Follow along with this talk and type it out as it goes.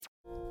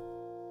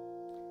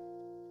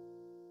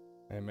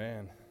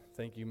Amen.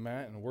 Thank you,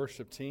 Matt and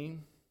worship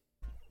team.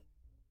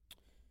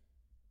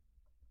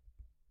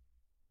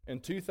 In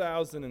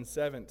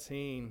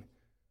 2017,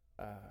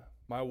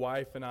 my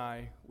wife and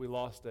I, we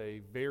lost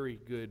a very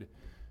good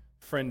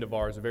friend of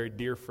ours, a very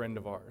dear friend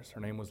of ours. Her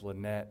name was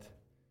Lynette.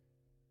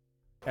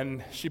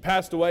 And she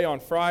passed away on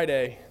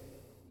Friday.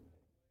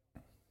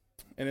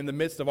 And in the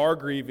midst of our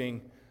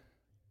grieving,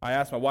 I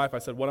asked my wife, I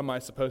said, what am I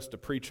supposed to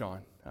preach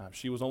on?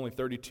 She was only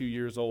 32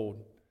 years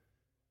old.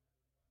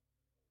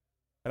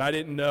 And I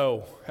didn't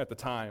know at the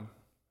time.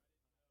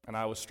 And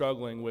I was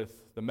struggling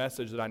with the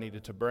message that I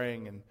needed to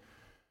bring. And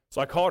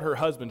so I called her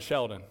husband,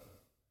 Sheldon.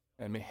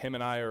 And him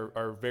and I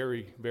are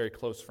very, very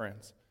close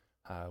friends.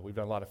 We've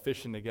done a lot of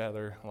fishing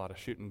together, a lot of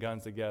shooting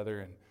guns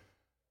together. And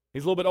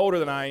he's a little bit older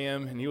than I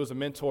am, and he was a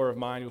mentor of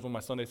mine. He was one of my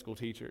Sunday school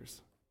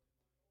teachers.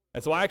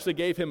 And so I actually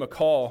gave him a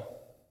call.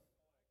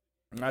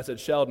 And I said,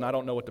 Sheldon, I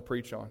don't know what to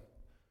preach on.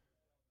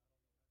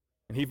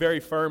 And he very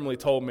firmly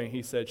told me,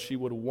 he said, she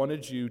would have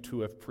wanted you to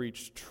have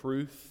preached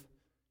truth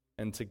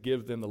and to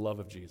give them the love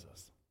of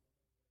Jesus.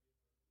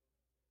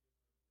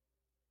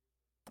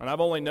 And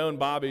I've only known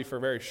Bobby for a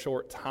very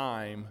short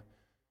time,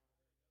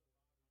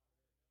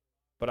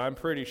 but I'm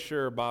pretty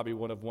sure Bobby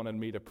would have wanted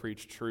me to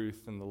preach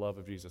truth and the love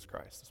of Jesus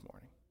Christ this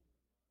morning.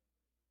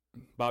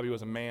 Bobby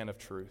was a man of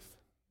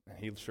truth, and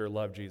he sure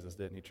loved Jesus,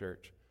 didn't he,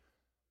 church?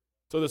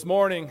 So this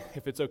morning,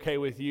 if it's okay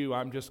with you,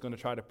 I'm just going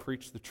to try to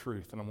preach the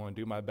truth, and I'm going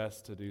to do my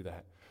best to do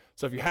that.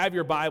 So if you have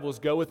your Bibles,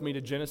 go with me to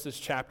Genesis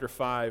chapter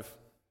 5.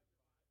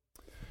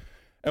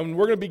 And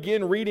we're going to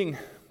begin reading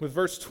with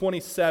verse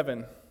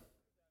 27.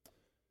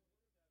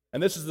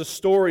 And this is the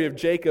story of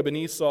Jacob and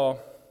Esau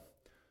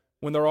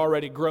when they're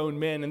already grown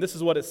men. And this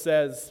is what it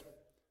says.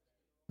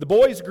 The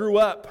boys grew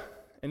up,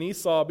 and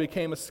Esau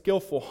became a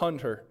skillful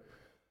hunter,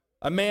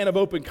 a man of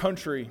open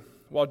country,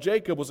 while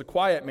Jacob was a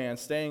quiet man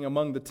staying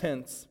among the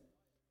tents.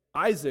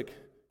 Isaac,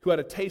 who had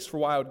a taste for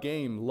wild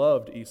game,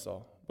 loved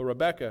Esau, but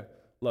Rebekah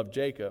loved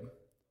Jacob.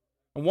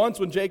 And once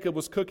when Jacob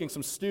was cooking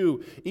some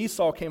stew,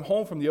 Esau came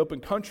home from the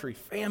open country,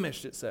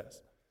 famished, it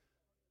says.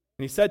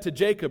 And he said to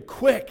Jacob,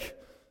 quick,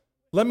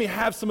 let me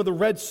have some of the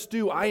red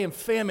stew. I am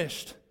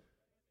famished.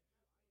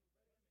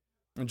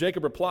 And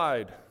Jacob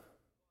replied,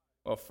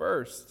 well,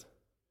 first,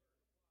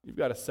 you've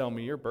got to sell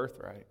me your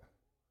birthright.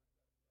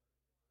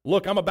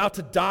 Look, I'm about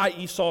to die,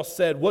 Esau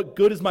said. What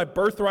good is my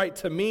birthright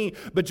to me?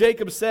 But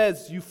Jacob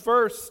says, you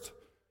first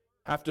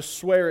have to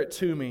swear it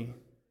to me.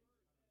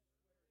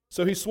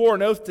 So he swore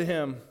an oath to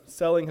him,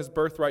 selling his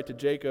birthright to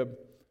Jacob.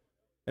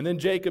 And then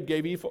Jacob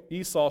gave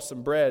Esau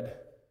some bread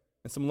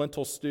and some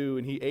lentil stew,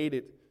 and he ate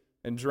it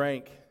and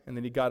drank, and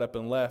then he got up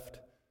and left.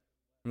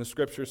 And the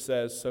scripture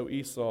says, so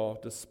Esau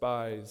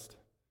despised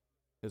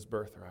his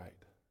birthright.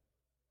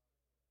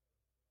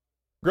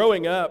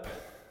 Growing up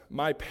in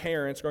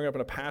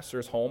a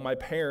pastor's home, my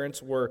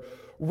parents were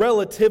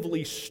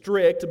relatively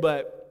strict,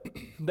 but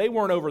they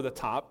weren't over the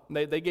top.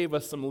 They gave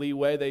us some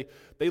leeway.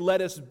 They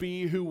let us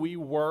be who we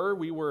were.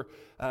 We were,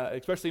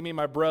 especially me and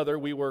my brother,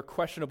 we were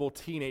questionable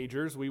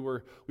teenagers. We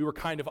were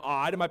kind of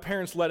odd, and my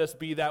parents let us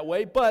be that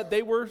way, but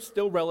they were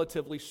still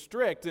relatively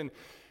strict. And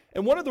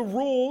one of the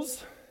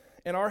rules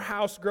in our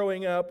house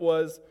growing up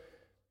was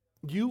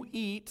you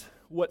eat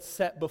what's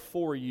set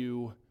before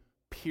you,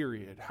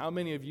 period. How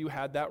many of you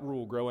had that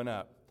rule growing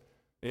up?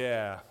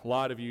 Yeah, a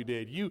lot of you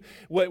did.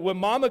 When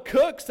mama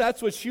cooks,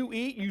 that's what you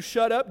eat. You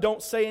shut up,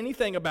 don't say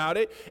anything about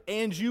it,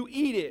 and you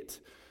eat it.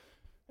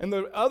 And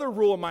the other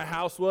rule in my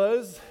house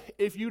was,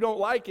 if you don't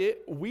like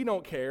it, we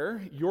don't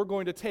care. You're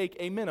going to take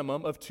a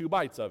minimum of 2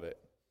 bites of it.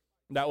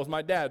 That was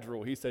my dad's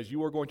rule. He says,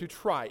 you are going to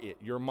try it.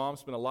 Your mom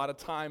spent a lot of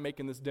time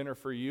making this dinner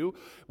for you.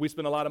 We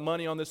spent a lot of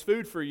money on this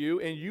food for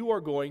you, and you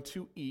are going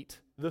to eat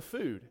the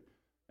food.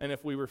 And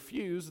if we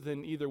refused,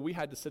 then either we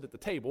had to sit at the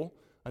table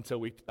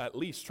until we at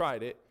least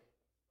tried it,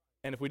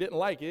 and if we didn't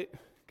like it,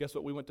 guess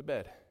what? We went to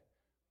bed.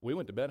 We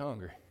went to bed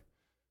hungry.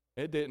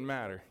 It didn't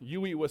matter.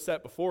 You eat what's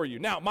set before you.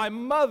 Now, my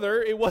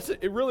mother,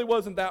 it really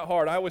wasn't that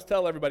hard. I always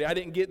tell everybody, I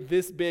didn't get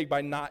this big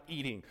by not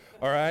eating,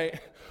 all right?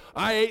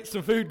 I ate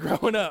some food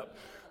growing up,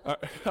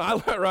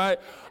 right?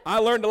 I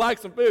learned to like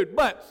some food.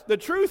 But the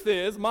truth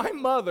is, my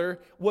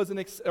mother is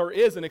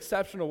an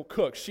exceptional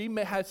cook. She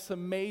has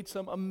made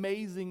some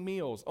amazing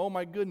meals. Oh,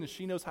 my goodness,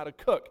 she knows how to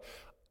cook.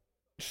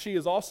 She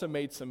has also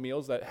made some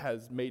meals that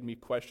has made me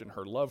question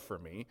her love for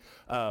me.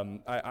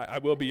 I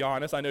will be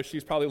honest. I know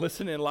she's probably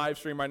listening in live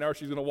stream right now, or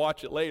she's going to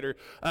watch it later.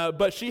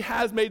 But she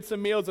has made some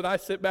meals that I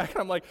sit back and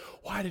I'm like,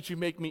 why did you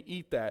make me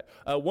eat that?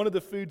 One of the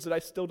foods that I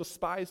still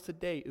despise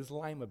today is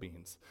lima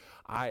beans.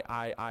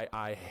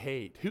 I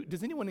hate.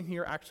 Does anyone in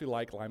here actually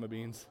like lima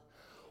beans?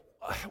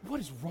 What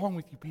is wrong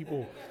with you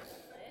people?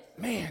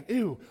 Man,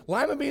 ew,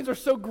 lima beans are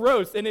so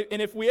gross. And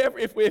if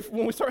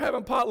when we start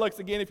having potlucks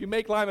again, if you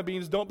make lima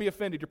beans, don't be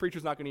offended. Your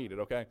preacher's not going to eat it,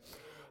 okay?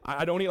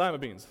 I don't eat lima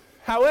beans.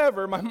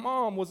 However, my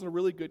mom was a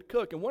really good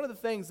cook. And one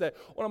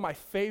of my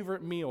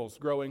favorite meals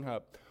growing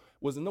up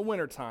was in the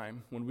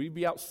wintertime when we'd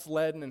be out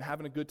sledding and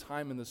having a good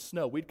time in the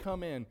snow. We'd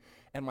come in,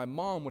 and my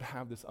mom would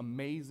have this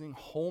amazing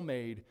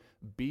homemade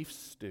beef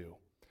stew.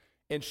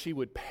 and she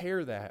would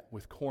pair that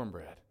with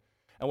cornbread.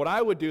 And what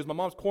I would do is, my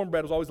mom's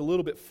cornbread was always a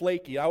little bit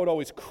flaky. I would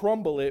always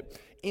crumble it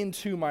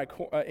into my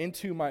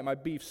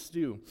beef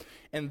stew.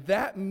 And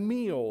that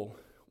meal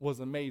was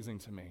amazing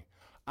to me.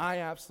 I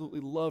absolutely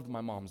loved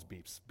my mom's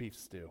beef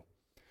stew.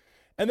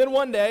 And then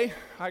one day,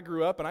 I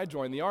grew up and I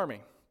joined the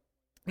Army.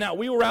 Now,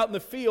 we were out in the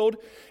field,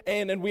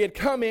 and we had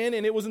come in,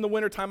 and it was in the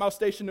wintertime. I was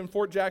stationed in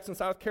Fort Jackson,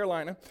 South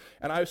Carolina,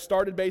 and I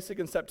started basic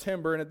in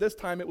September, and at this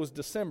time, it was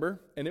December,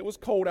 and it was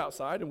cold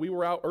outside, and we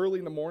were out early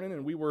in the morning,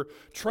 and we were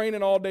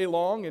training all day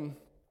long, and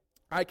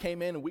I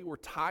came in, and we were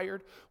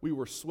tired, we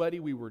were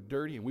sweaty, we were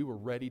dirty, and we were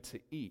ready to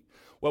eat.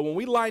 Well, when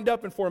we lined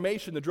up in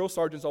formation, the drill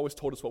sergeants always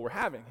told us what we're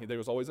having. There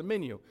was always a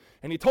menu,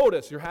 and he told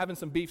us, you're having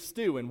some beef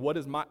stew, and what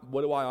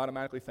do I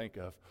automatically think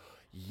of?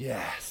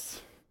 Yes.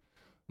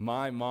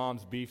 My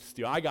mom's beef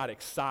stew. I got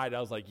excited.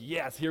 I was like,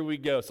 yes, here we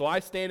go. So I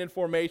stand in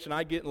formation.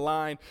 I get in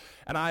line,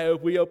 and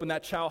we open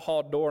that chow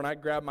hall door, and I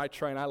grab my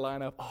tray, and I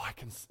line up. Oh, I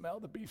can smell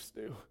the beef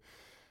stew.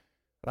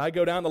 And I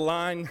go down the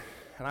line,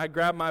 and I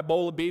grab my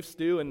bowl of beef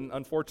stew, and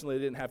unfortunately,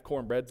 they didn't have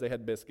cornbreads. They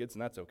had biscuits,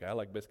 and that's okay. I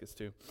like biscuits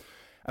too.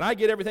 And I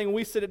get everything, and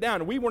we sit it down.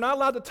 And we were not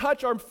allowed to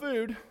touch our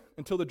food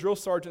until the drill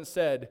sergeant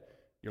said,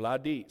 you're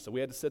allowed to eat. So we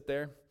had to sit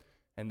there,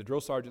 and the drill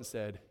sergeant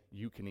said,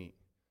 you can eat.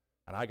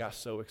 And I got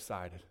so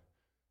excited.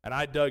 And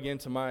I dug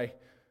into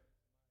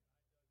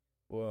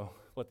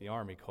what the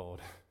Army called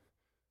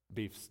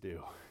beef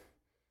stew.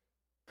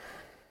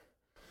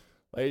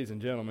 Ladies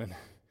and gentlemen,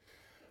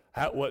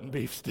 that wasn't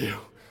beef stew.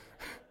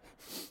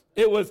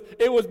 It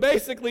was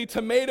basically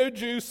tomato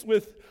juice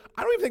with,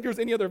 I don't even think there was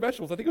any other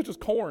vegetables. I think it was just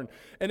corn.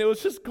 And it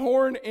was just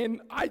corn,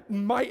 and I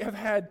might have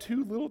had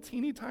 2 little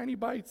teeny tiny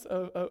bites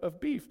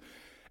of beef.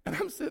 And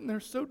I'm sitting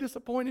there so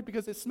disappointed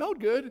because it smelled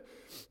good.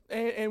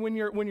 And when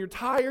you're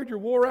tired, you're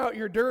wore out,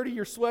 you're dirty,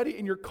 you're sweaty,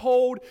 and you're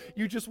cold,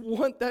 you just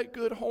want that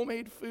good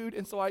homemade food.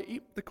 And so I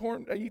eat the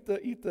corn, I eat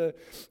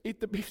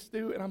the beef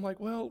stew, and I'm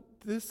like, well,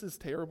 this is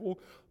terrible,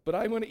 but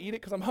I'm going to eat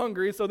it because I'm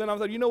hungry. So then I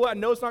was like, you know what? I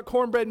know it's not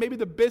cornbread. Maybe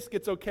the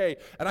biscuit's okay.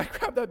 And I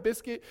grabbed that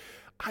biscuit.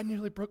 I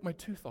nearly broke my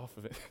tooth off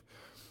of it.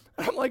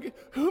 I'm like,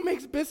 who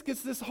makes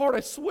biscuits this hard?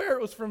 I swear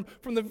it was from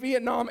the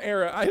Vietnam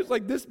era. I was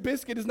like, this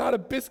biscuit is not a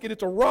biscuit,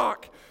 it's a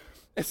rock.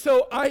 And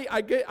so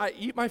I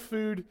eat my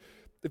food,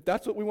 if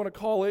that's what we want to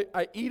call it.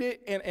 I eat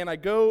it, and I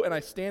go and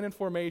I stand in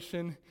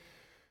formation,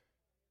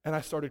 and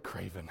I started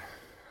craving.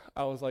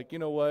 I was like, you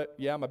know what?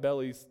 Yeah, my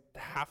belly's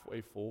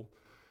halfway full,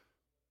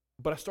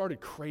 but I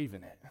started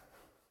craving it.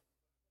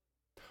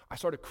 I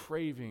started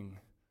craving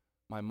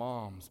my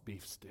mom's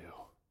beef stew.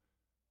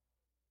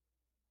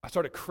 I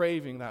started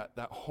craving that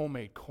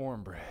homemade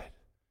cornbread.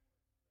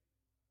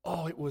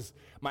 Oh,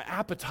 my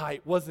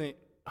appetite wasn't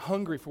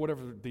hungry for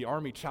whatever the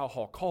Army chow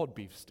hall called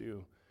beef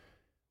stew.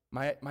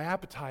 My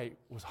appetite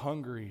was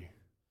hungry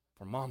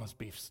for Mama's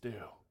beef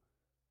stew.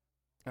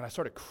 And I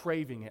started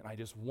craving it, and I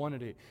just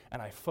wanted it,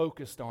 and I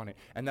focused on it.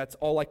 And that's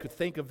all I could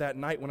think of that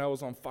night when I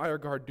was on fire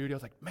guard duty. I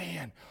was like,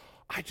 man,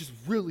 I just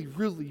really,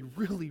 really,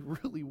 really,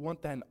 really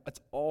want that. And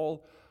that's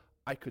all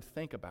I could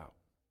think about.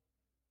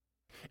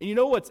 And you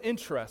know what's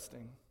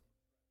interesting?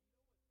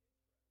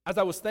 As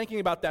I was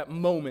thinking about that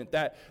moment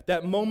that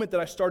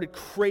I started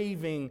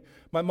craving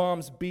my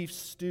mom's beef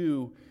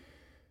stew,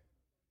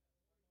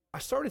 I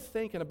started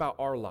thinking about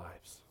our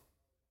lives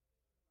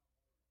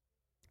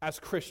as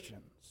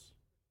Christians,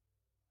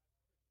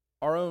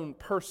 our own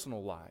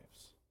personal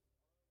lives.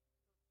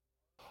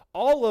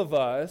 All of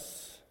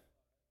us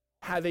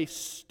have a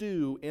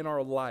stew in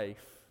our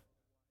life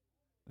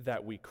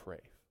that we crave.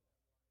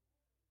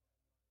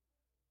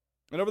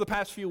 And over the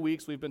past few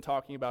weeks, we've been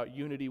talking about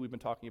unity, we've been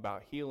talking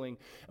about healing,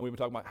 and we've been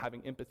talking about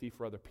having empathy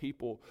for other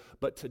people.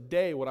 But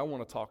today, what I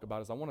want to talk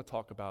about is I want to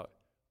talk about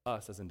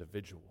us as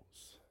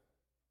individuals.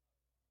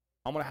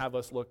 I'm going to have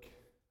us look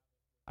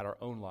at our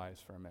own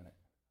lives for a minute.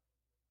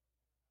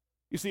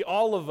 You see,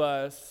 all of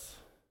us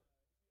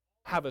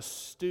have a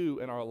stew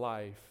in our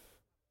life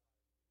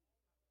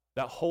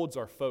that holds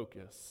our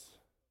focus,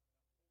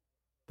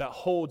 that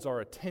holds our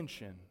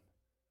attention.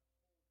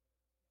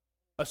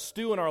 A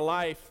stew in our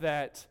life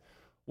that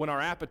when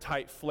our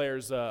appetite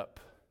flares up,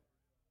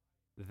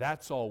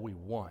 that's all we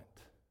want.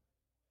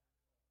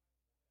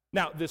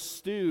 Now, this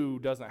stew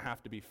doesn't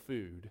have to be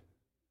food.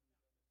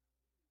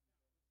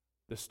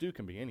 The stew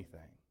can be anything.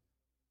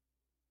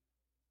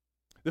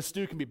 The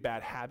stew can be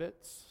bad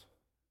habits.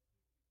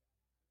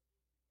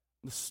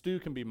 The stew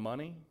can be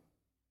money.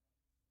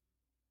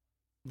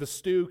 The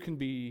stew can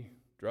be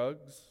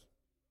drugs,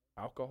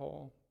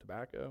 alcohol,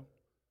 tobacco.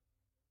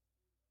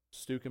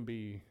 Stew can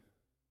be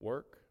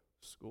work,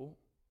 school,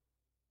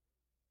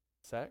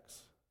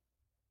 sex.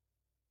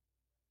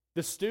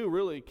 The stew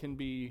really can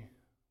be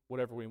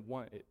whatever we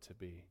want it to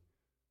be.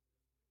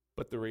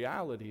 But the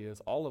reality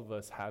is all of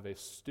us have a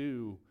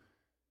stew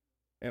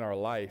in our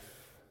life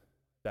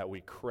that we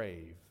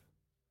crave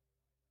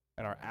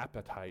and our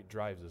appetite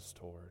drives us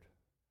toward.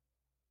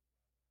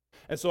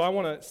 And so I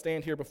want to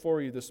stand here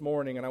before you this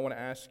morning and I want to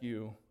ask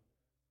you,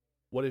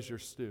 what is your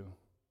stew?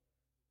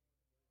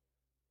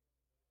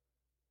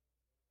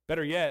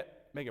 Better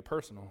yet, make it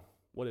personal.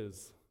 What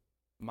is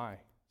my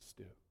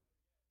Stew.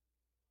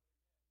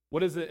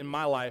 What is it in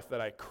my life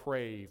that I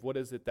crave? What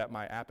is it that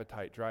my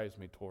appetite drives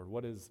me toward?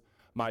 What is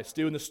my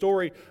stew? In the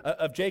story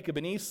of Jacob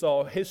and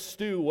Esau, his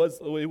stew was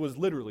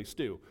literally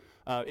stew.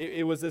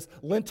 It was this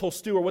lentil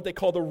stew, or what they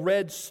call the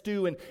red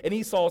stew, and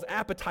Esau's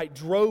appetite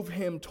drove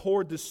him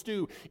toward the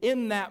stew.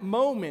 In that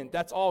moment,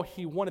 that's all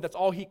he wanted. That's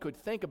all he could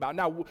think about.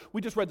 Now,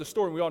 we just read the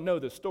story, and we all know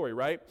this story,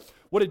 right?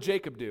 What did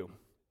Jacob do?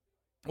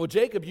 Well,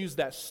 Jacob used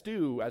that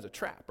stew as a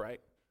trap,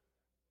 right?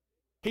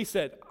 He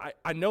said,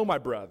 I know my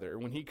brother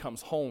when he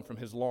comes home from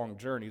his long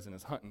journeys and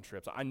his hunting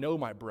trips. I know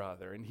my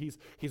brother, and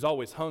he's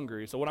always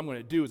hungry. So what I'm going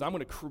to do is I'm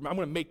going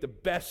to make the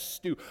best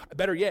stew.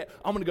 Better yet,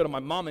 I'm going to go to my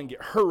mom and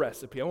get her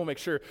recipe. I want to make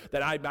sure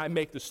that I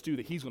make the stew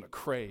that he's going to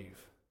crave.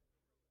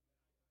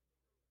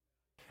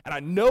 And I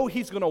know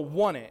he's going to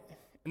want it,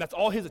 and that's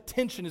all his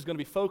attention is going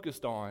to be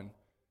focused on.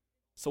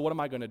 So what am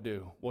I going to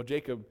do? Well,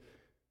 Jacob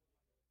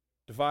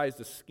devised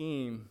a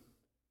scheme.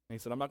 And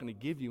he said, I'm not going to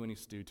give you any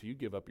stew till you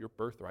give up your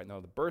birthright. Now,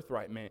 the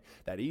birthright meant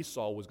that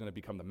Esau was going to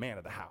become the man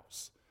of the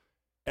house.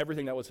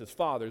 Everything that was his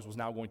father's was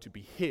now going to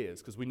be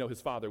his, because we know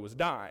his father was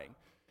dying.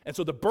 And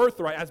so the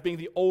birthright, as being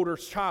the older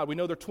child, we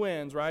know they're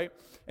twins, right?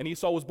 And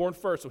Esau was born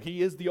first, so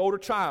he is the older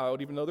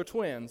child, even though they're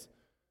twins,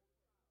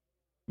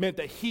 meant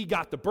that he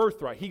got the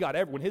birthright. He got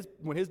everyone.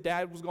 When his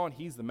dad was gone,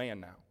 he's the man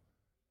now.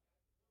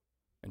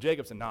 And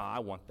Jacob said, nah,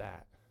 I want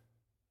that.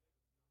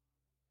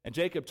 And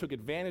Jacob took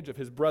advantage of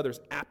his brother's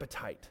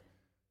appetite.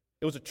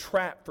 It was a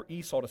trap for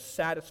Esau to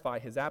satisfy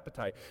his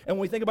appetite. And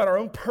when we think about our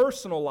own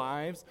personal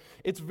lives,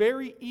 it's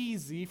very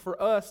easy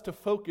for us to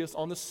focus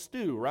on the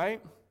stew,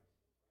 right?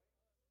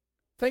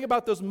 Think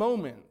about those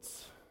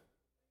moments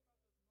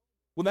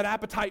when that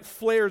appetite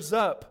flares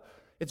up.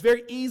 It's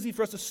very easy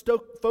for us to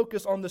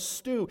focus on the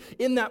stew.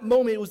 In that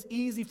moment, it was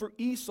easy for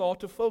Esau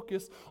to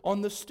focus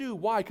on the stew.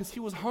 Why? Because he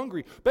was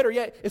hungry. Better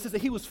yet, it says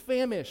that he was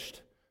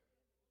famished.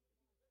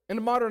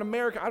 In modern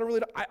America,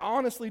 I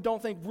honestly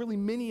don't think really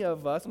many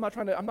of us, I'm not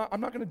going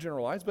to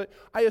generalize, but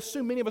I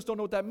assume many of us don't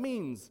know what that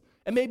means.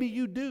 And maybe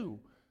you do.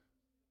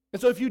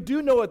 And so if you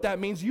do know what that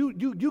means,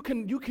 you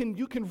can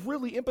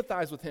really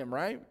empathize with him,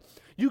 right?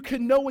 You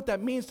can know what that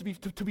means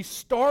to be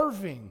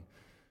starving.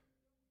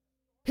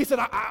 He said,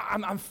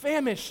 I'm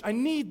famished. I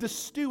need the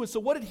stew. And so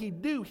what did he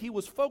do? He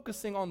was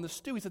focusing on the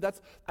stew. He said,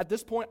 at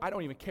this point, I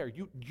don't even care.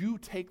 You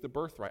take the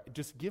birthright.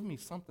 Just give me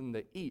something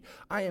to eat.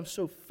 I am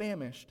so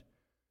famished.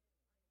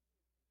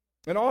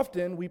 And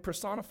often we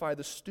personify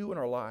the stew in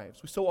our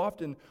lives. We so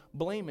often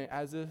blame it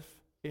as if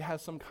it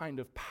has some kind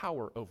of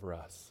power over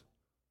us,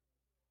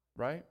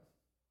 right?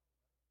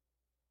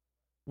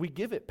 We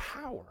give it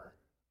power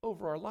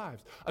over our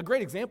lives. A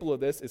great example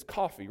of this is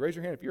coffee. Raise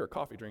your hand if you're a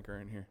coffee drinker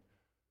in here.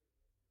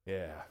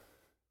 Yeah,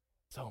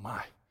 so am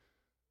I.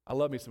 I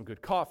love me some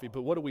good coffee,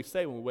 but what do we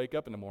say when we wake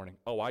up in the morning?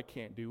 Oh, I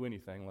can't do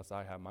anything unless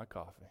I have my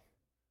coffee.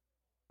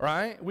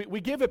 Right?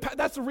 We give it,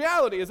 that's the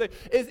reality,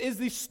 is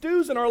these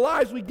stews in our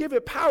lives, we give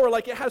it power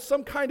like it has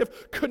some kind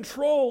of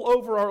control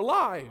over our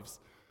lives.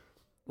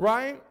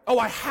 Right? Oh,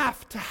 I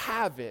have to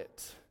have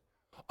it.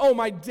 Oh,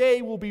 my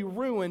day will be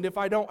ruined if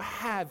I don't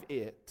have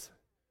it.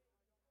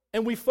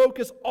 And we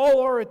focus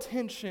all our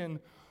attention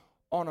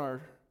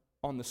on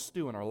the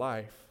stew in our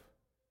life.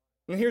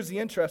 And here's the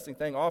interesting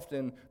thing.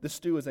 Often, the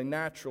stew is a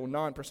natural,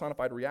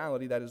 non-personified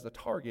reality that is the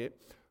target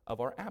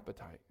of our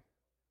appetite.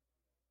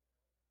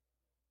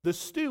 The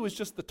stew is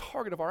just the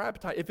target of our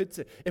appetite.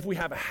 If we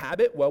have a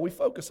habit, well, we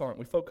focus on it.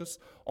 We focus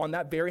on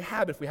that very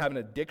habit. If we have an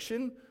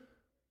addiction,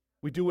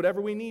 we do whatever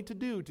we need to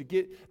do to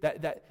get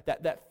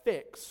that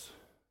fix.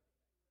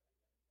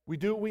 We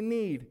do what we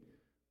need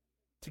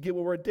to get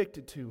what we're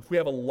addicted to. If we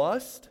have a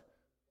lust,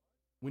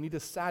 we need to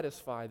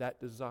satisfy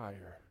that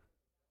desire.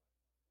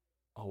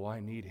 Oh, I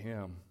need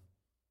him.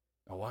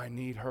 Oh, I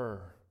need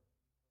her.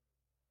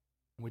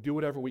 And we do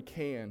whatever we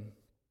can.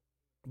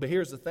 But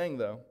here's the thing,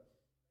 though.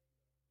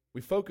 We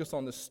focus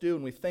on the stew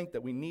and we think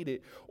that we need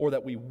it or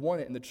that we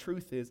want it, and the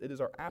truth is, it is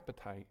our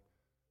appetite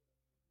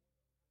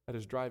that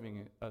is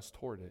driving us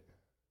toward it.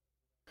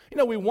 You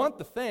know, we want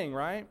the thing,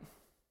 right?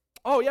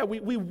 Oh yeah,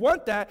 we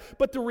want that,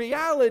 but the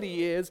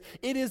reality is,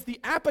 it is the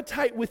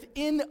appetite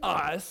within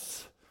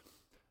us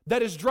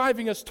that is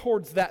driving us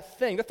towards that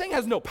thing. The thing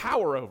has no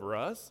power over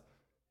us.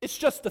 It's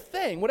just a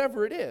thing,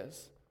 whatever it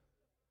is.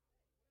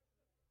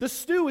 The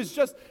stew is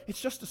just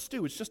a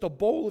stew. It's just a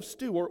bowl of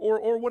stew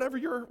or whatever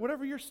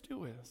your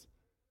stew is.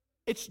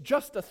 It's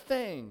just a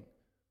thing.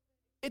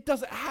 It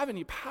doesn't have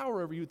any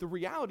power over you. The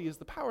reality is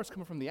the power is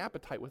coming from the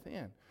appetite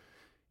within.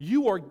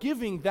 You are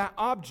giving that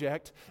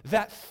object,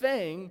 that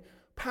thing,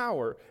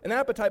 power. An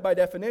appetite, by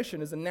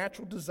definition, is a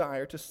natural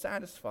desire to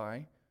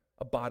satisfy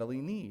a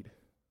bodily need.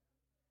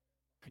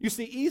 You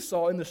see,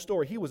 Esau in the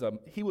story, he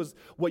was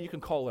what you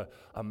can call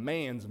a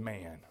man's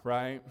man,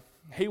 right?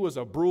 He was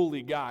a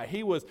brutally guy.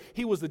 He was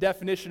the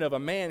definition of a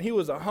man. He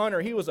was a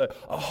hunter. He was a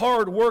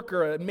hard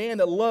worker, a man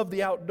that loved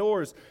the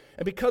outdoors.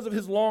 And because of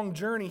his long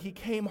journey, he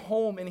came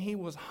home and he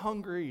was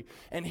hungry,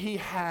 and he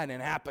had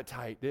an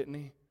appetite, didn't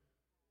he?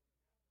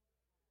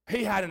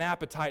 He had an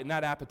appetite, and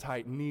that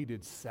appetite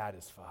needed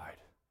satisfied.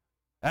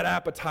 That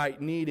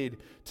appetite needed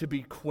to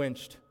be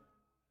quenched.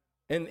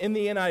 And in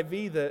the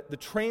NIV, the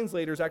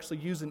translators actually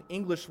use an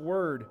English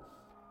word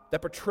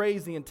that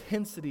portrays the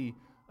intensity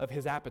of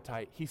his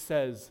appetite. He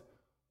says,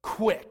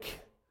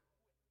 quick.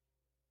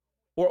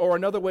 Or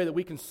another way that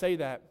we can say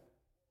that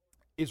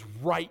is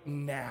right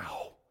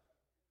now.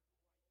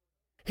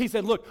 He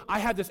said, look, I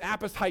have this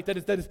appetite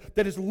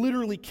that is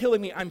literally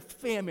killing me. I'm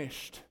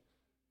famished.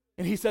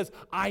 And he says,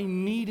 I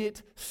need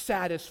it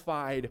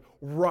satisfied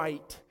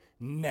right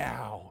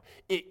now.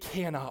 It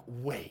cannot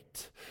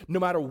wait. No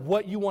matter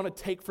what you want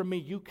to take from me,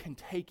 you can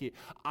take it.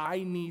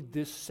 I need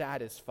this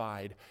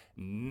satisfied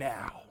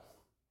now.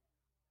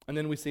 And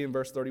then we see in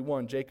verse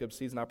 31, Jacob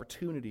sees an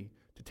opportunity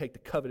to take the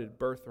coveted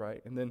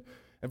birthright. And then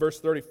in verse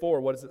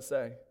 34, what does it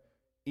say?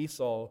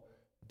 Esau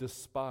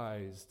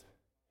despised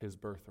his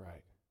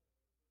birthright.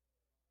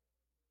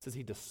 It says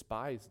he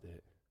despised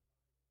it.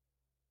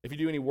 If you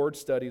do any word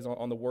studies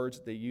on the words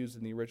that they use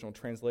in the original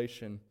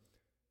translation,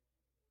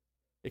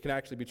 it can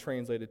actually be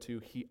translated to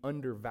he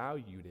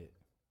undervalued it.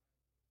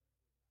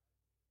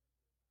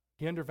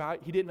 He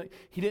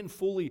didn't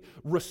fully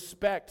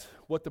respect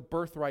what the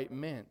birthright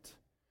meant.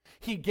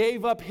 He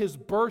gave up his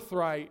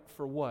birthright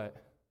for what?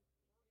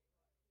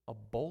 A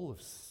bowl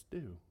of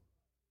stew.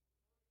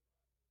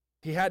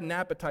 He had an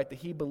appetite that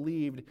he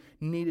believed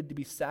needed to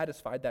be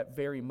satisfied that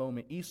very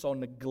moment. Esau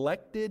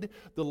neglected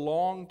the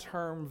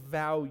long-term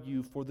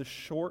value for the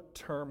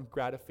short-term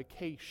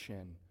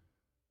gratification.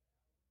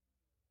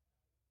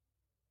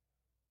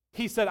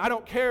 He said, I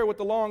don't care what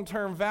the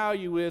long-term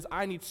value is,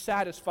 I need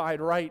satisfied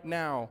right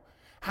now.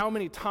 How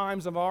many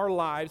times of our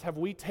lives have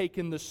we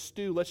taken the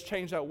stew? Let's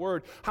change that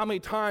word. How many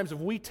times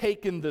have we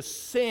taken the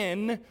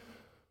sin,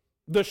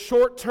 the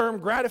short-term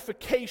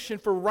gratification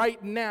for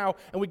right now,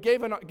 and we've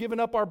given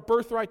up our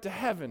birthright to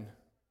heaven?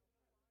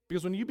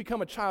 Because when you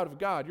become a child of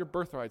God, your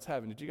birthright's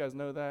heaven. Did you guys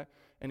know that?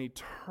 An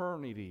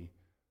eternity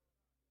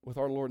with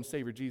our Lord and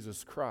Savior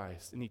Jesus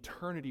Christ, an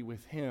eternity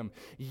with Him.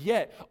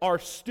 Yet, our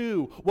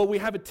stew, what we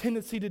have a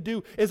tendency to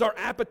do is our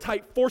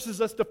appetite forces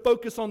us to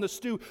focus on the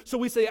stew. So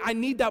we say, I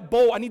need that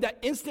bowl, I need that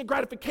instant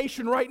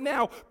gratification right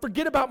now.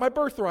 Forget about my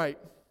birthright.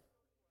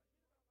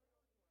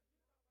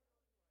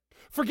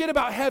 Forget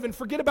about heaven.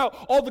 Forget about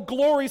all the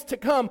glories to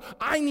come.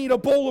 I need a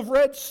bowl of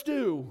red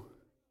stew.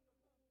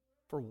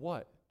 For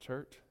what,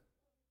 church?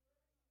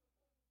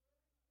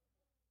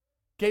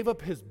 Gave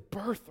up his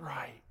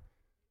birthright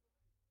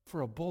for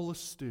a bowl of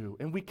stew.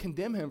 And we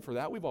condemn him for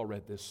that. We've all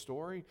read this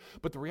story.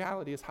 But the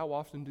reality is, how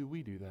often do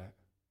we do that?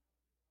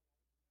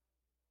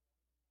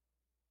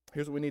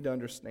 Here's what we need to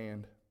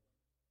understand.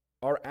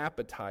 Our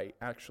appetite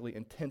actually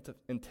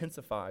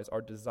intensifies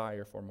our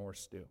desire for more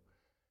stew.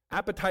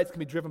 Appetites can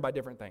be driven by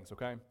different things,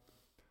 okay?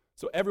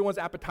 So everyone's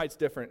appetite's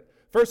different.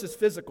 First is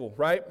physical,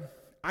 right?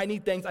 I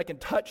need things I can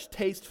touch,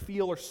 taste,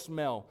 feel, or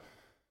smell.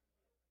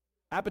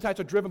 Appetites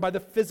are driven by the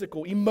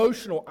physical.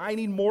 Emotional, I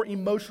need more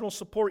emotional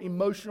support,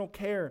 emotional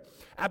care.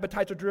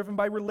 Appetites are driven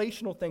by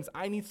relational things.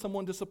 I need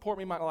someone to support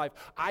me in my life.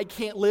 I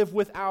can't live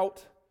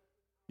without,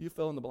 you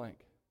fill in the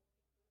blank.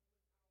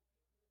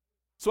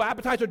 So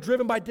appetites are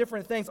driven by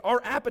different things. Our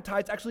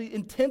appetites actually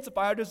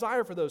intensify our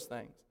desire for those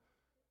things.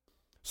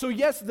 So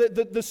yes,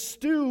 the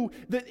stew,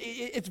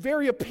 it's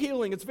very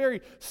appealing, it's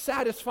very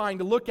satisfying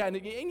to look at.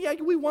 And yeah,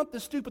 we want the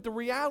stew, but the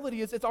reality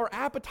is it's our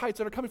appetites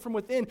that are coming from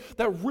within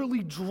that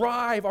really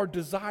drive our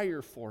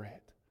desire for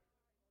it.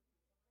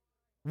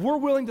 We're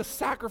willing to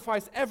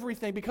sacrifice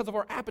everything because of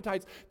our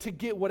appetites to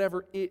get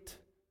whatever it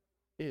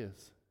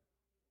is.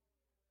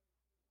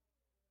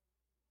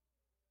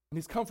 And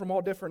these come from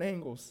all different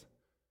angles.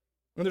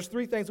 And there's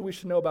three things that we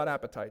should know about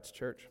appetites,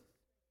 church.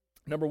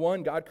 Number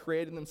one, God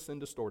created them, sin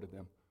distorted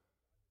them.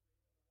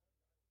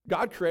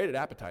 God created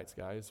appetites,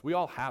 guys. We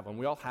all have them.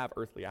 We all have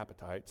earthly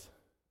appetites.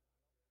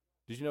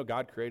 Did you know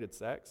God created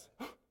sex?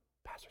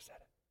 Pastor said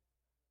it.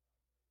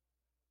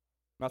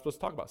 I'm not supposed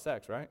to talk about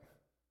sex, right?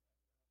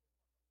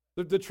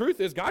 The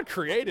truth is, God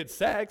created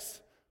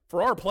sex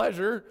for our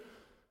pleasure.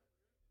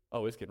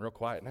 Oh, it's getting real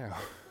quiet now.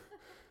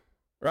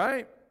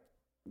 Right?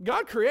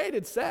 God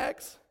created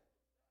sex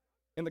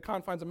in the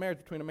confines of marriage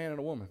between a man and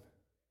a woman.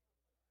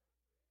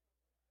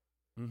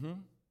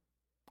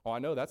 Oh, I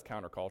know that's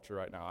counterculture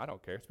right now. I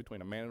don't care. It's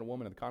between a man and a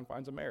woman in the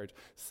confines of marriage.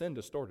 Sin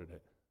distorted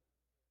it.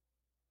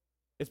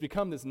 It's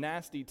become this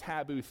nasty,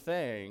 taboo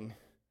thing.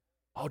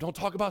 Oh, don't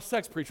talk about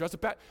sex, preacher.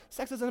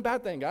 Sex isn't a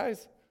bad thing,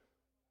 guys.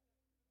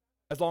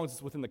 As long as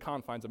it's within the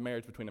confines of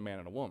marriage between a man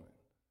and a woman.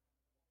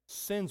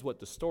 Sin's what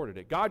distorted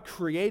it. God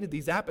created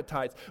these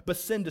appetites, but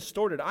sin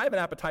distorted it. I have an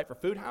appetite for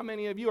food. How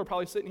many of you are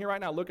probably sitting here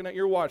right now looking at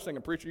your watch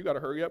thinking, preacher, you got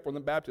to hurry up when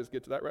the Baptists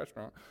get to that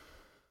restaurant?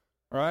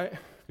 Right?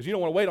 Because you don't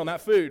want to wait on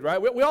that food,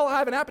 right? We all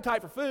have an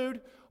appetite for food.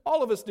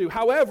 All of us do.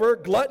 However,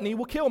 gluttony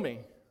will kill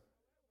me.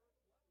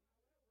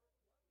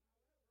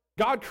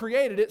 God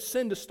created it,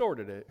 sin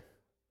distorted it.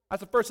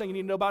 That's the first thing you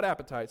need to know about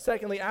appetites.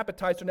 Secondly,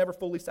 appetites are never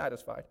fully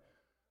satisfied.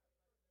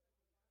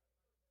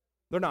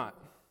 They're not.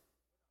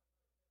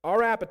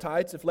 Our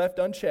appetites, if left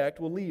unchecked,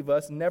 will leave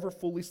us never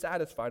fully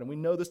satisfied, and we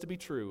know this to be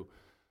true.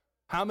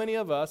 How many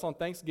of us on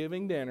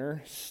Thanksgiving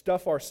dinner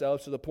stuff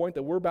ourselves to the point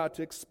that we're about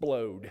to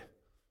explode?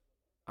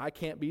 I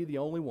can't be the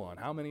only one.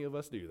 How many of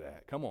us do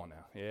that? Come on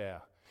now. Yeah.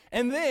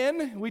 And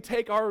then we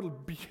take our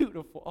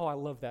beautiful, I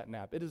love that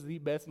nap. It is the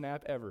best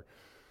nap ever.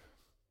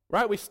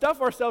 Right? We stuff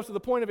ourselves to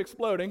the point of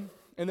exploding,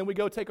 and then we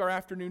go take our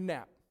afternoon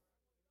nap.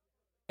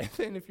 And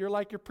then if you're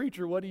like your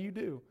preacher, what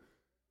do?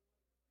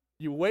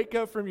 You wake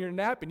up from your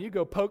nap and you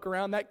go poke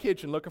around that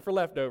kitchen looking for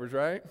leftovers,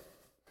 right?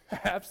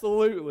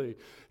 Absolutely.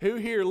 Who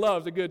here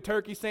loves a good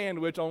turkey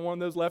sandwich on one of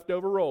those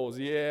leftover rolls?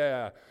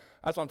 Yeah.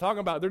 That's what I'm talking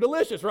about. They're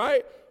delicious,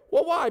 right?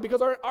 Well, why?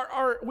 Because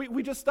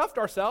we just stuffed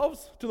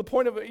ourselves to the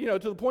point of,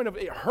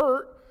 it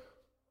hurt.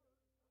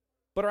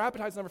 But our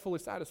appetite's never fully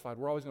satisfied.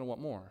 We're always going to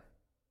want more.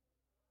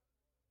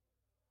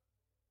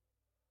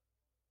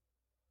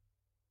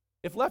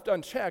 If left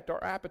unchecked,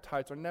 our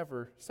appetites are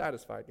never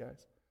satisfied,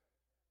 guys.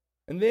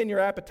 And then your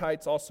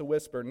appetites also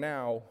whisper,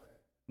 now,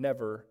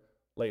 never,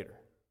 later.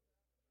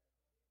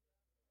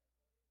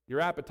 Your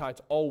appetites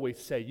always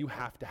say you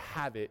have to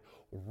have it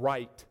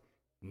right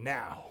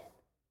now.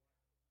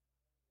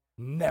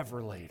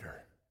 Never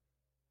later.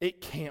 It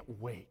can't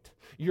wait.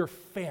 You're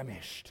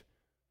famished.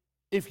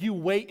 If you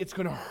wait, it's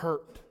going to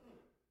hurt.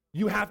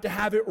 You have to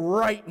have it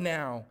right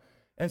now.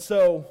 And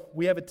so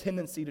we have a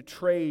tendency to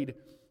trade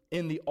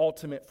in the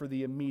ultimate for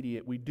the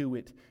immediate. We do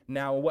it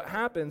now. And what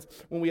happens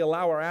when we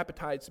allow our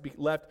appetites to be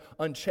left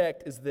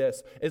unchecked is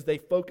they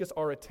focus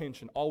our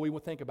attention. All we will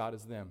think about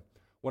is them.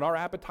 When our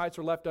appetites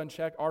are left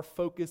unchecked, our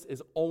focus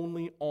is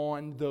only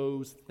on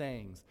those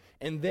things.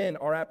 And then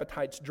our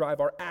appetites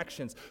drive our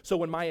actions. So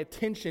when my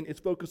attention is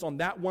focused on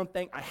that one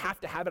thing, I have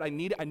to have it, I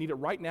need it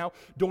right now,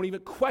 don't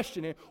even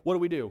question it,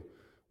 what do?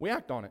 We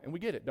act on it, and we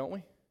get it, don't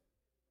we?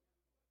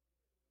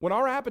 When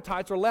our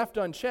appetites are left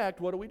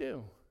unchecked, what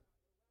do?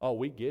 Oh,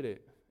 we get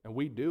it, and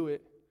we do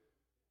it.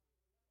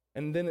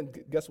 And then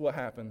guess what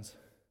happens?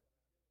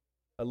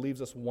 It leaves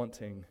us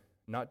wanting,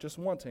 not just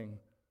wanting,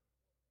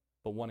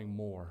 but wanting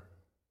more.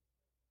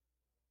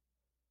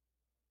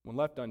 When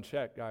left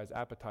unchecked, guys,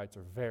 appetites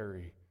are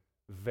very,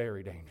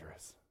 very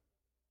dangerous.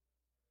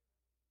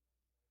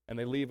 And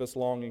they leave us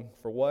longing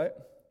for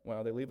what?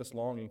 Well, they leave us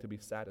longing to be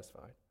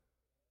satisfied.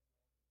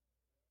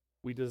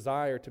 We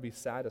desire to be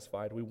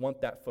satisfied. We want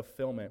that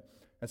fulfillment.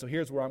 And so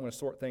here's where I'm going to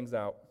sort things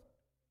out,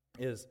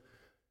 is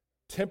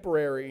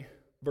temporary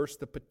versus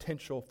the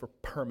potential for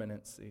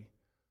permanency.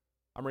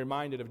 I'm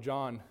reminded of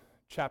John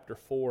chapter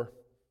 4.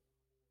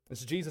 This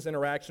is Jesus'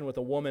 interaction with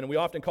a woman. And we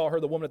often call her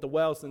the woman at the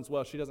well since,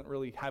 well, she doesn't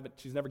really have it.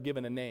 She's never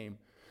given a name.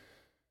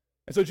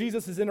 And so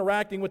Jesus is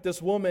interacting with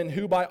this woman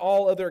who, by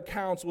all other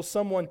accounts, was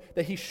someone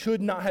that he should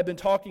not have been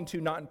talking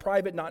to, not in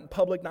private, not in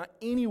public, not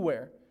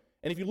anywhere.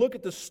 And if you look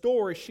at the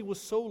story, she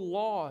was so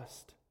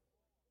lost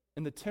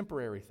in the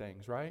temporary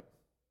things, right?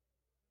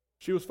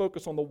 She was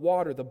focused on the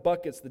water, the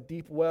buckets, the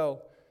deep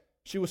well.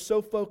 She was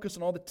so focused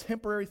on all the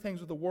temporary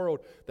things of the world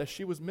that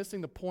she was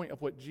missing the point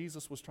of what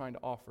Jesus was trying to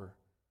offer.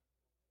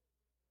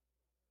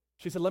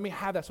 She said, let me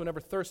have that so I never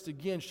thirst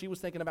again. She was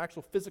thinking of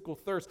actual physical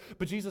thirst.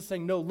 But Jesus is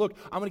saying, no, look,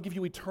 I'm going to give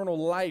you eternal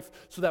life.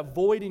 So that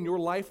void in your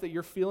life that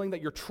you're feeling,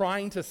 that you're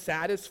trying to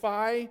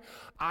satisfy,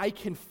 I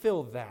can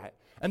fill that.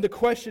 And the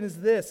question is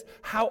this: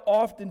 how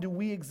often do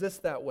we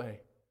exist that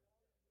way?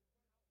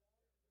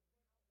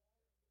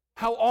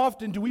 How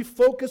often do we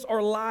focus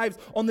our lives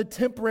on the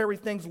temporary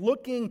things,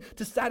 looking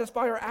to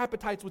satisfy our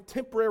appetites with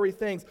temporary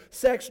things?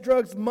 Sex,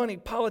 drugs, money,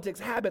 politics,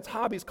 habits,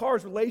 hobbies,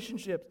 cars,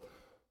 relationships.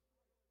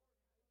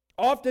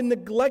 Often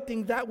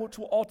neglecting that which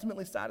will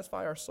ultimately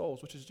satisfy our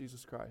souls, which is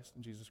Jesus Christ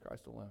and Jesus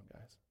Christ alone,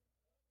 guys.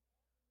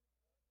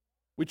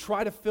 We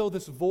try to fill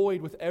this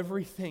void with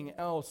everything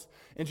else.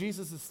 And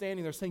Jesus is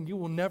standing there saying, you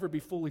will never be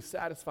fully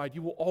satisfied.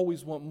 You will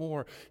always want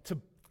more. To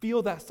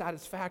feel that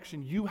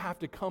satisfaction, you have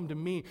to come to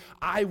me.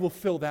 I will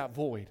fill that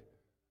void.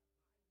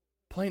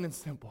 Plain and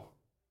simple.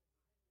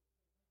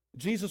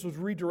 Jesus was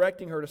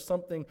redirecting her to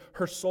something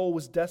her soul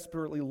was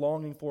desperately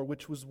longing for,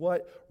 which was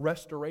what?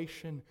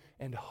 Restoration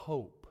and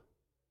hope.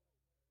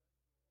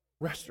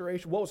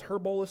 Restoration. What was her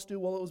bowl of stew?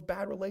 Well, it was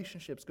bad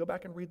relationships. Go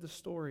back and read the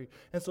story.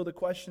 And so the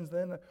questions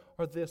then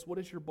are this: what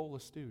is your bowl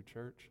of stew,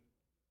 church?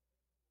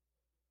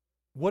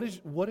 What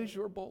is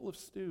your bowl of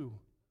stew?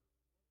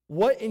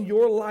 What in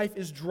your life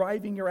is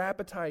driving your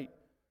appetite?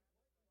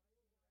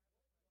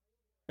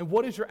 And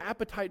what is your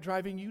appetite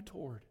driving you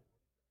toward?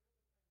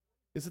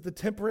 Is it the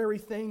temporary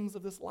things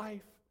of this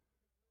life?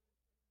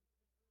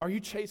 Are you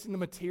chasing the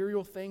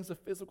material things, the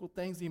physical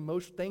things, the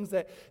emotional things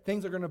that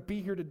things are going to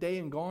be here today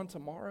and gone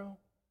tomorrow?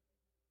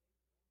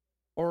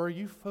 Or are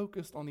you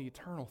focused on the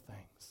eternal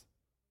things?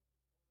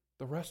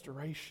 The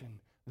restoration,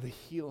 the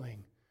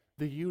healing,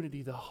 the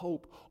unity, the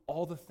hope,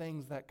 all the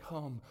things that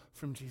come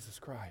from Jesus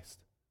Christ.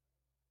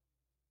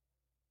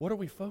 What are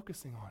we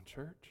focusing on,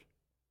 church?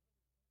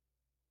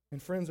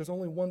 And friends, there's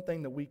only one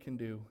thing that we can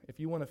do. If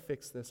you want to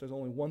fix this, there's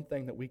only one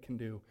thing that we can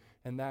do,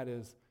 and that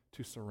is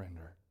to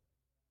surrender.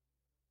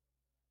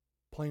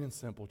 Plain and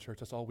simple, church,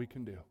 that's all we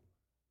can do.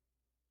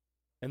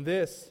 And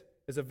this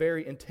is a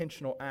very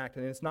intentional act,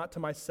 and it's not to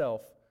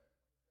myself,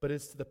 but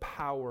it's to the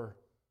power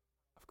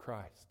of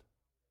Christ.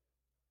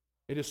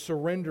 It is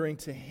surrendering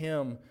to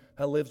Him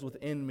that lives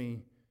within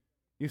me.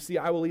 You see,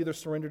 I will either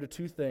surrender to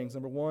two things.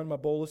 Number one, my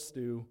bowl of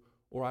stew,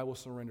 or I will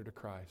surrender to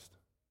Christ.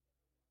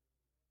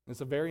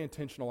 It's a very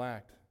intentional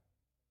act.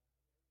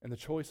 And the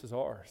choice is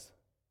ours.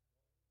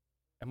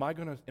 Am I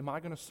going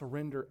to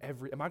surrender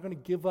am I going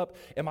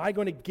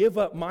to give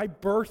up my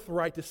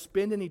birthright to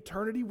spend an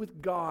eternity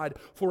with God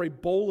for a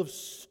bowl of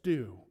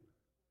stew?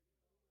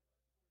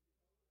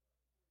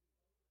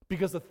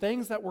 Because the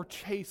things that we're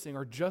chasing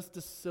are just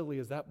as silly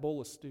as that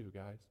bowl of stew,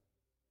 guys.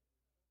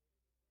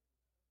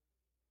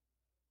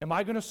 Am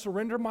I going to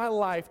surrender my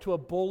life to a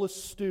bowl of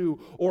stew,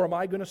 or am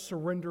I going to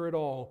surrender it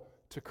all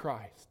to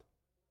Christ?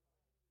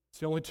 It's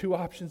the only two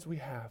options we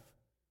have.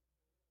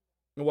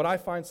 And what I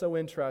find so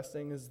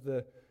interesting is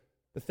the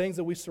things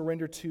that we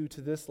surrender to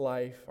this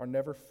life are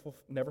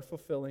never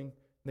fulfilling.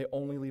 They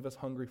only leave us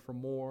hungry for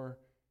more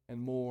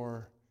and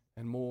more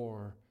and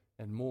more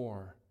and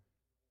more.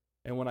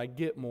 And when I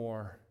get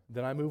more,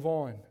 then I move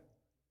on.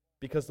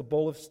 Because the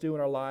bowl of stew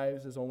in our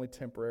lives is only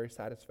temporary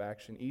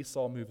satisfaction.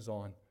 Esau moves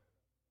on.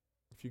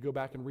 If you go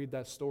back and read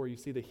that story, you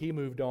see that he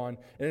moved on,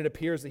 and it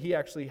appears that he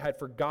actually had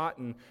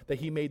forgotten that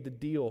he made the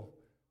deal.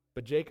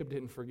 But Jacob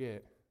didn't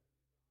forget.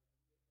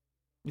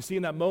 You see,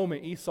 in that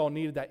moment, Esau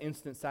needed that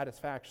instant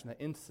satisfaction, that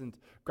instant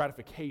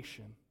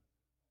gratification.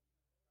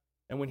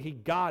 And when he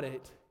got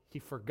it, he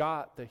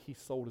forgot that he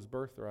sold his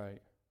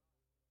birthright.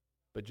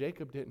 But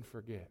Jacob didn't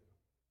forget.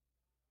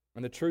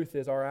 And the truth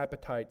is, our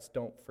appetites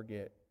don't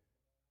forget.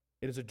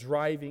 It is a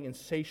driving,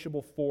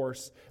 insatiable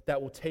force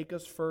that will take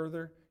us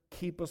further,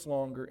 keep us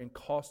longer, and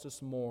cost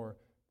us more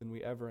than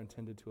we ever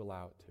intended to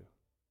allow it to.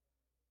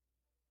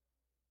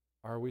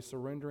 Are we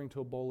surrendering to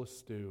a bowl of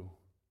stew?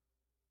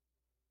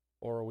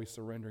 Or are we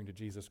surrendering to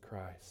Jesus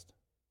Christ?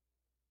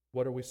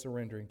 What are we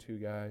surrendering to,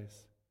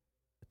 guys?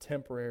 The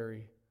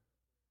temporary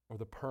or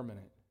the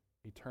permanent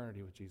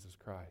eternity with Jesus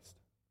Christ?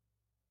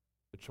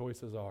 The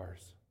choice is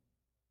ours.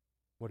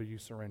 What are you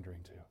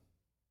surrendering to?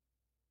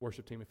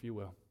 Worship team, if you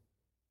will.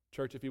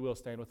 Church, if you will,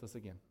 stand with us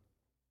again.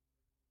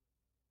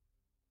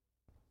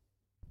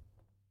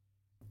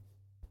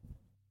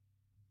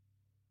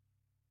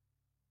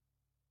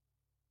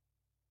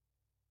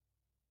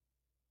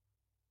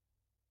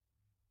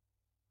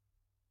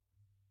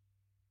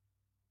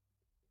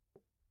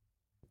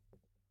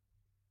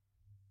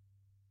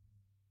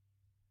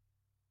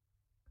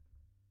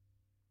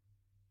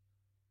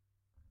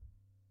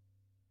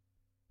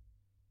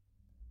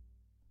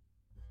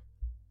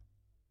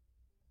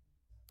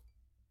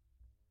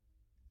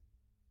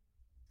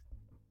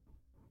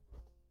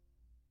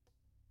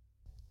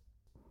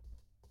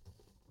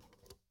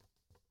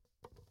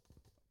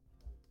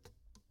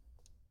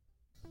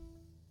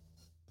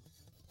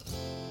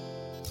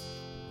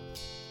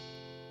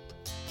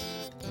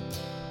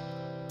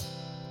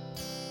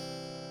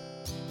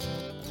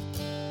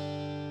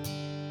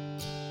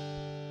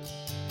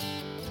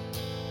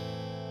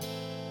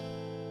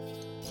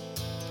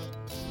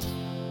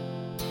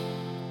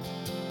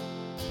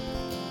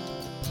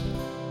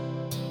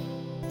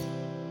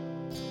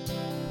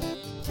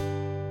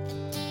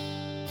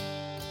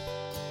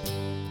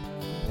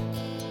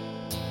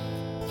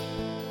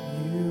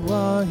 You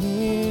are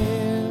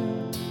here,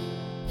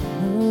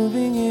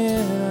 moving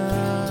in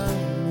our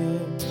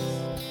midst.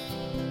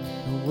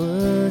 I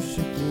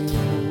worship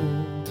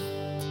you,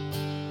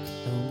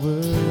 I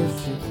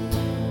worship you.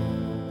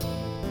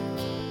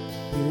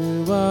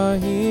 You are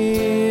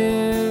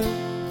here,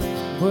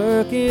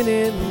 working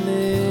in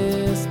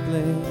this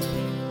place.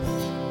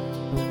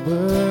 I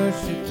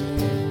worship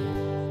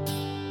you,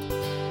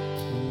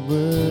 I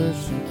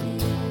worship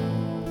you.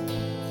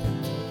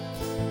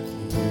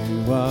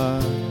 You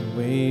are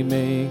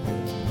Waymaker,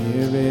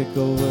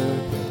 miracle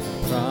worker,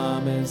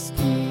 promise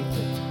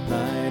keeper,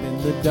 light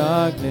in the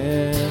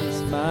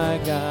darkness, my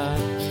God,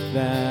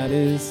 that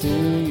is who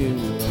you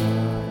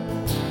are.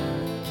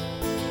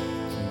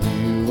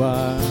 You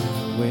are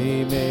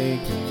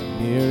Waymaker,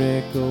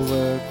 miracle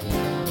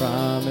worker,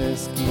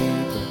 promise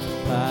keeper,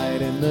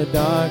 light in the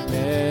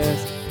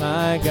darkness,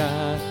 my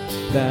God,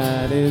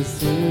 that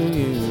is who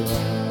you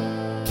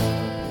are.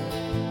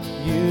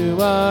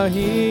 You are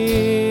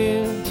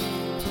here,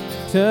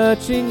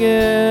 touching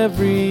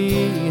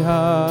every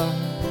heart.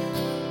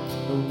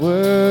 I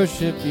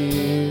worship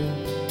you,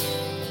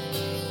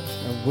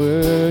 I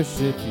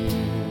worship you.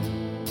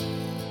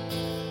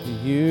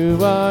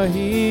 You are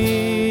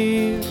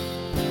here,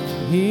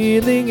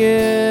 healing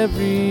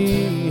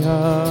every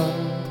heart.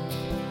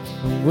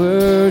 I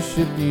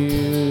worship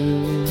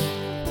you,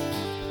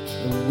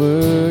 I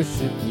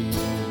worship you.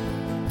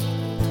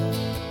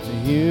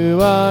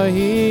 You are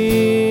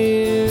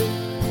here,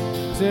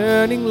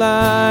 turning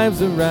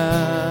lives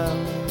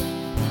around.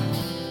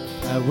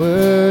 I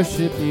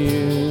worship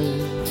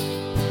you,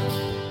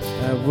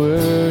 I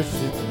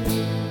worship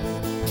you.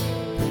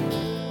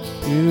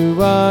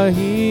 You are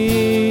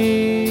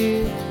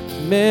here,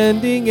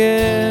 mending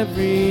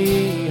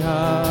every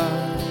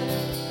heart.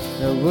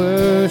 I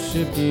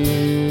worship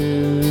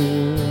you,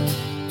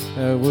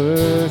 I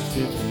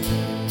worship you.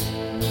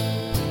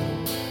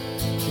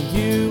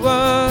 You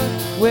are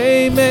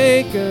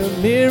Waymaker,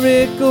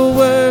 miracle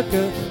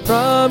worker,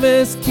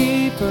 promise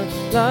keeper,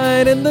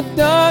 light in the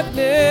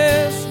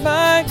darkness,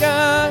 my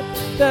God,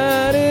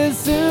 that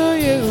is who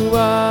you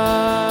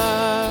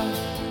are.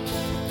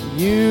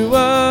 You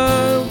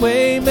are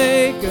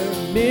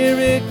waymaker,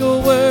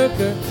 miracle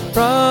worker,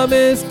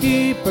 promise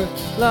keeper,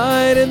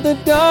 light in the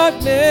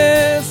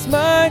darkness,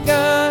 my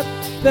God,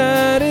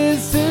 that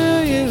is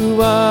who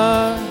you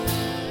are.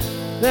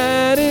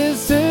 That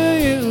is who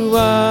you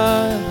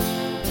are.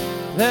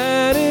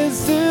 That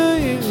is who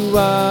you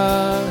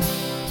are.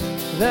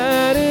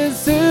 That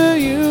is who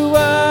you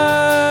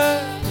are.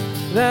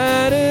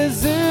 That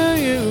is who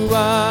you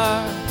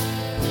are.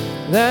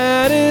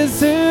 That is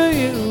who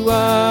you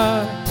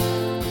are.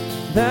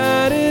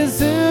 That is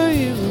who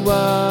you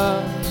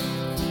are.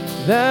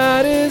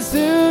 That is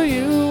who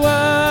you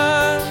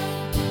are.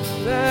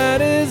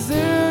 That is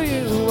who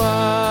you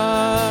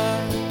are.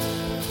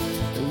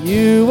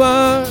 You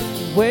are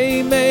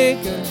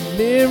waymaker,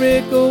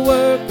 miracle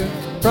worker,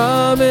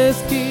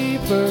 promise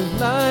keeper,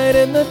 light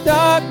in the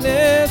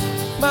darkness,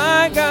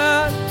 my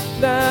God,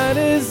 that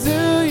is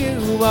who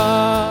you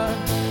are.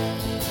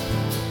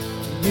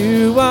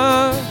 You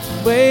are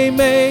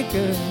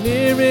waymaker,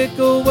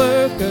 miracle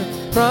worker,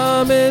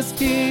 promise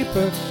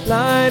keeper,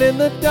 light in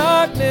the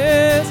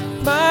darkness,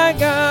 my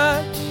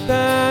God,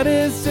 that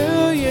is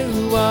who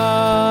you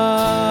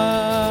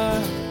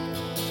are.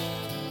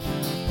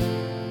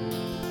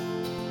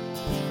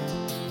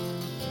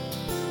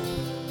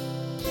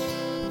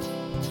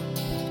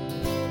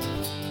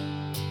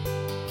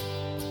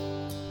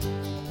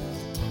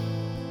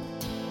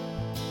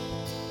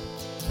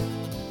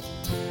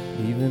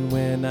 Even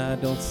when I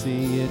don't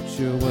see it,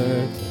 you're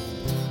working.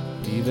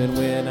 Even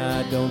when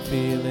I don't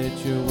feel it,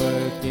 you're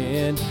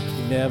working.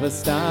 You never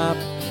stop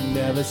working. You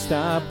never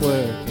stop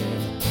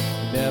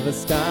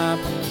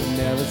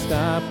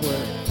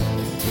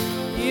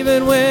working.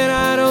 Even when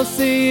I don't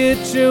see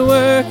it, you're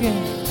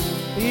working.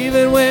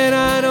 Even when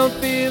I don't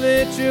feel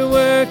it, you're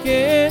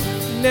working.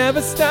 You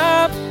never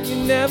stop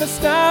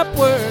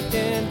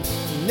working.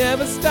 You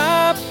never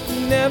stop.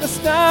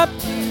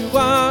 You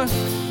are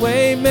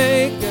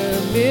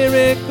waymaker,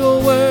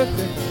 miracle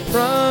worker,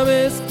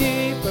 promise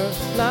keeper,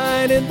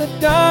 light in the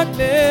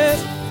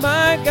darkness,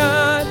 my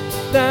God,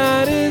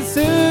 that is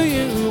who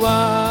you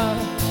are.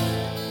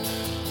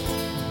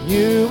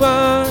 You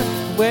are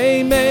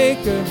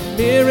waymaker,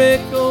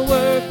 miracle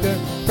worker,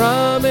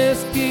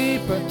 promise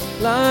keeper,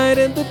 light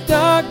in the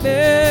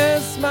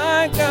darkness,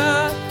 my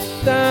God,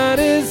 that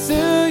is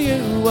who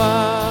you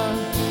are.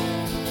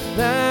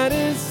 That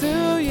is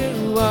who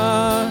you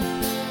are.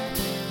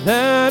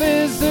 That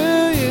is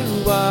who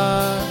you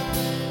are.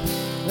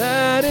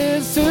 That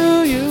is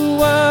who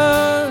you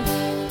are.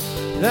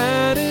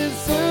 That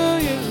is who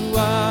you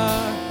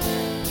are.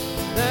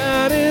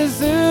 That is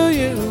who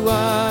you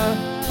are.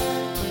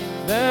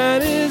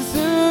 That is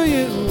who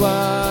you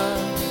are.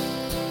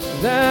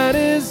 That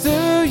is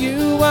who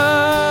you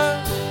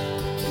are.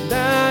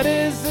 That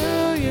is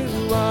who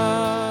you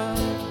are.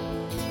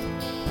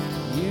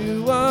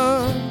 You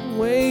are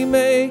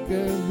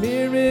waymaker,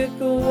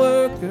 miracle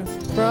worker,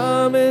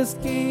 promise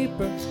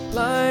keeper,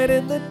 light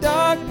in the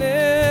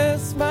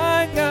darkness,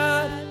 my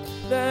God,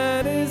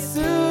 that is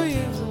who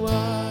you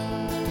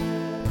are.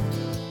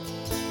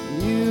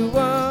 You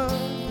are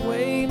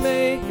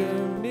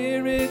waymaker,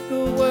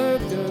 miracle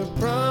worker,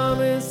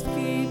 promise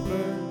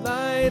keeper,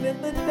 light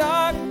in the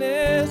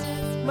darkness,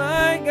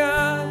 my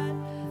God,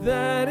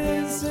 that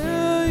is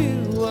who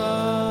you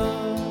are.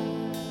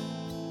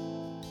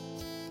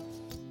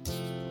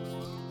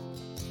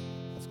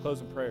 Let's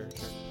close in prayer,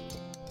 church.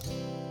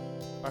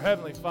 Our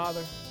Heavenly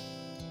Father,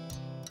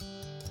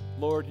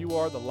 Lord, you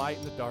are the light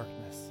in the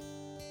darkness.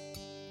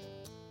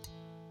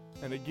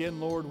 And again,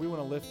 Lord, we want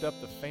to lift up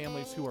the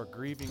families who are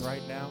grieving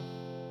right now.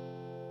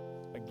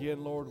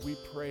 Again, Lord, we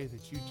pray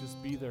that you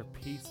just be their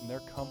peace and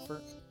their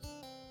comfort.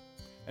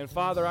 And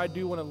Father, I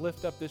do want to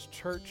lift up this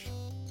church.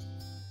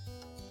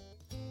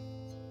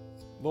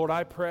 Lord,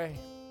 I pray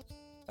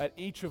that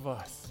each of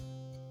us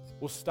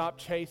will stop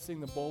chasing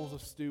the bowls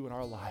of stew in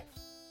our life.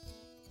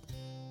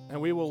 And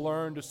we will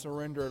learn to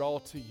surrender it all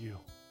to you.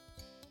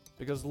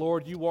 Because,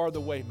 Lord, you are the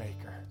way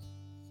maker.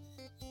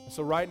 And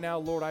so right now,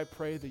 Lord, I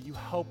pray that you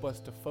help us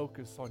to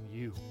focus on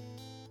you.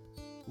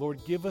 Lord,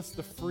 give us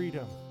the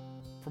freedom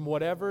from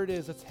whatever it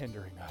is that's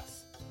hindering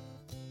us.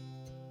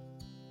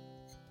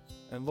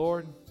 And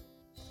Lord,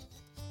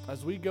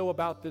 as we go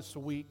about this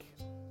week,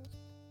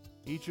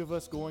 each of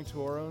us going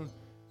to our own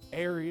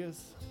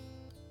areas,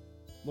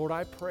 Lord,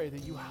 I pray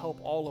that you help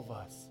all of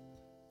us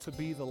to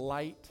be the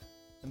light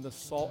and the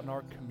salt in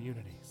our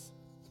communities.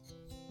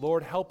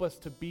 Lord, help us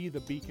to be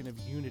the beacon of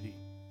unity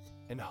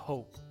and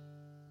hope,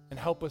 and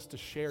help us to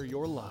share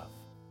your love.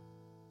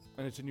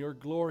 And it's in your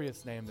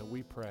glorious name that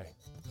we pray.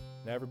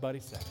 And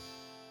everybody said,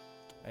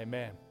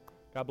 amen.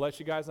 God bless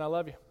you guys, and I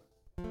love you.